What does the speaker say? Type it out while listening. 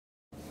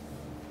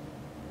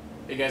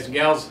Hey guys and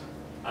gals,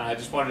 I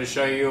just wanted to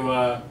show you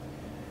a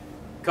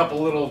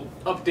couple little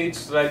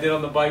updates that I did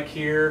on the bike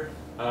here.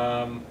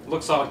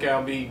 Looks like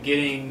I'll be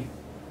getting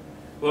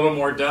a little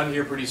more done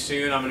here pretty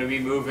soon. I'm going to be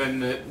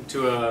moving it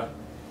to a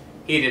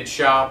heated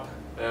shop.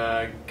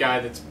 A guy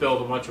that's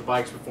built a bunch of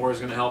bikes before is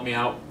going to help me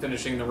out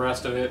finishing the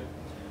rest of it.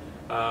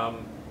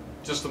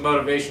 Just the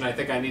motivation, I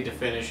think I need to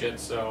finish it.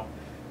 So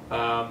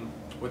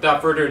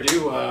without further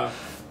ado,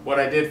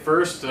 what I did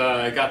first,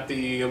 I got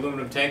the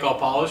aluminum tank all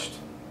polished.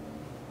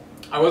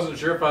 I wasn't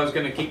sure if I was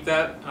going to keep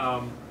that,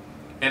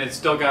 and it's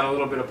still got a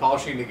little bit of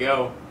polishing to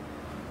go,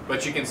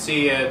 but you can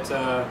see it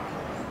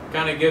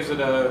kind of gives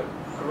it a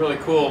really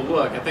cool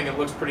look. I think it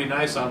looks pretty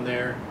nice on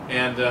there,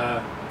 and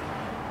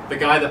the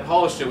guy that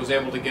polished it was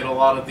able to get a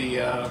lot of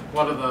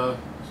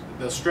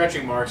the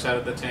stretching marks out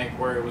of the tank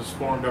where it was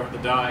formed over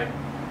the die.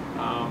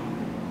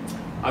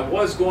 I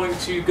was going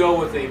to go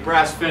with a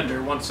brass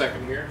fender. One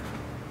second here.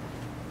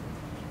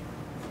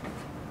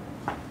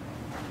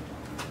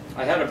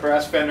 I had a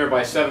brass fender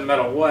by 7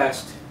 Metal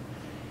West,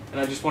 and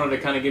I just wanted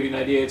to kind of give you an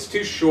idea. It's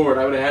too short.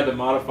 I would have had to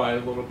modify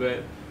it a little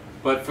bit,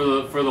 but for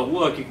the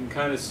look, you can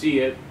kind of see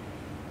it.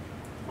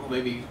 I'll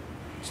maybe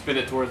spin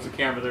it towards the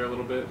camera there a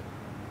little bit.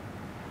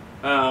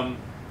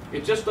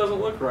 It just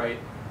doesn't look right.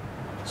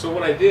 So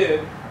what I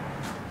did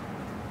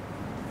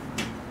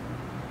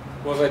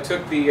was I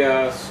took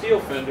the steel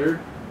fender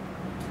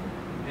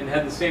and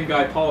had the same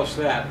guy polish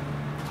that,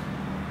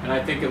 and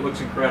I think it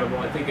looks incredible.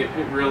 I think it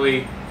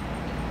really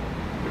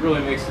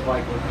makes the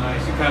bike look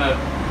nice. It kind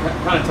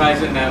of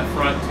ties in that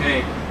front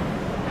tank.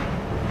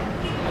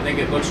 I think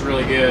it looks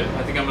really good.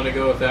 I think I'm going to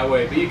go with that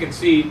way. But you can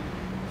see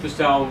just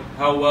how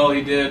well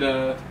he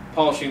did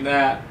polishing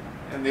that.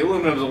 And the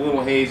aluminum is a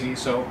little hazy,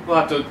 so we'll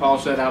have to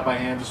polish that out by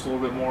hand just a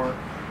little bit more,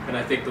 and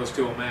I think those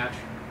two will match.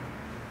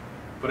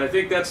 But I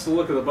think that's the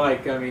look of the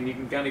bike. I mean, you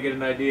can kind of get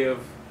an idea of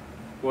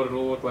what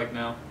it'll look like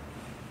now.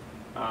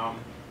 I'm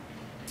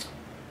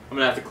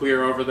going to have to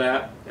clear over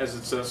that, as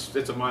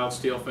it's a mild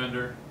steel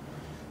fender.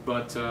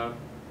 But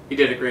he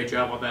did a great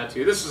job on that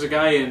too. This is a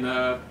guy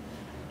in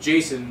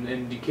Jason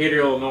in Decatur,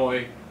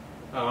 Illinois.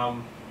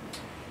 I'll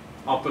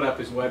put up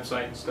his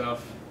website and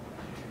stuff.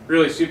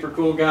 Really super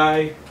cool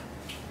guy.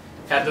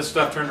 Had this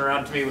stuff turned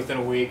around to me within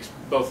a week,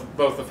 both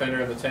the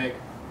fender and the tank.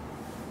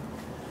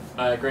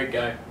 Great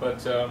guy.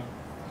 But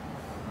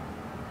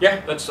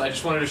yeah, I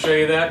just wanted to show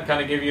you that,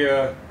 kind of give you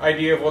an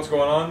idea of what's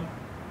going on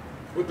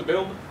with the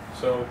build.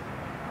 So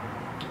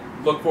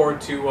look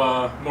forward to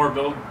more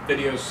build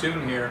videos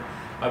soon here.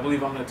 I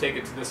believe I'm going to take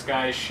it to this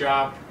guy's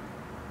shop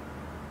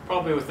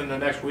probably within the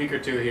next week or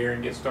two here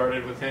and get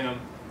started with him.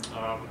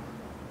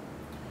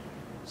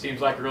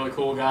 Seems like a really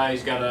cool guy.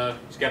 He's got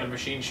a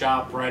machine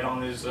shop right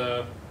on his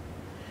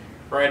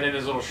right in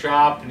his little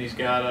shop, and he's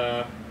got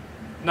a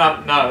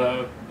not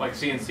a like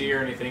CNC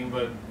or anything,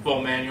 but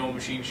full manual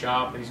machine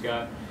shop. And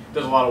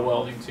does a lot of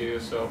welding too.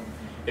 So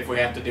if we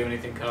have to do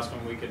anything custom,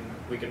 we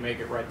can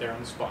make it right there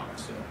on the spot.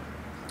 So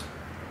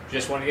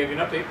just want to give you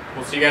an update.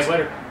 We'll see you guys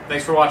later.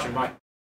 Thanks for watching. Bye.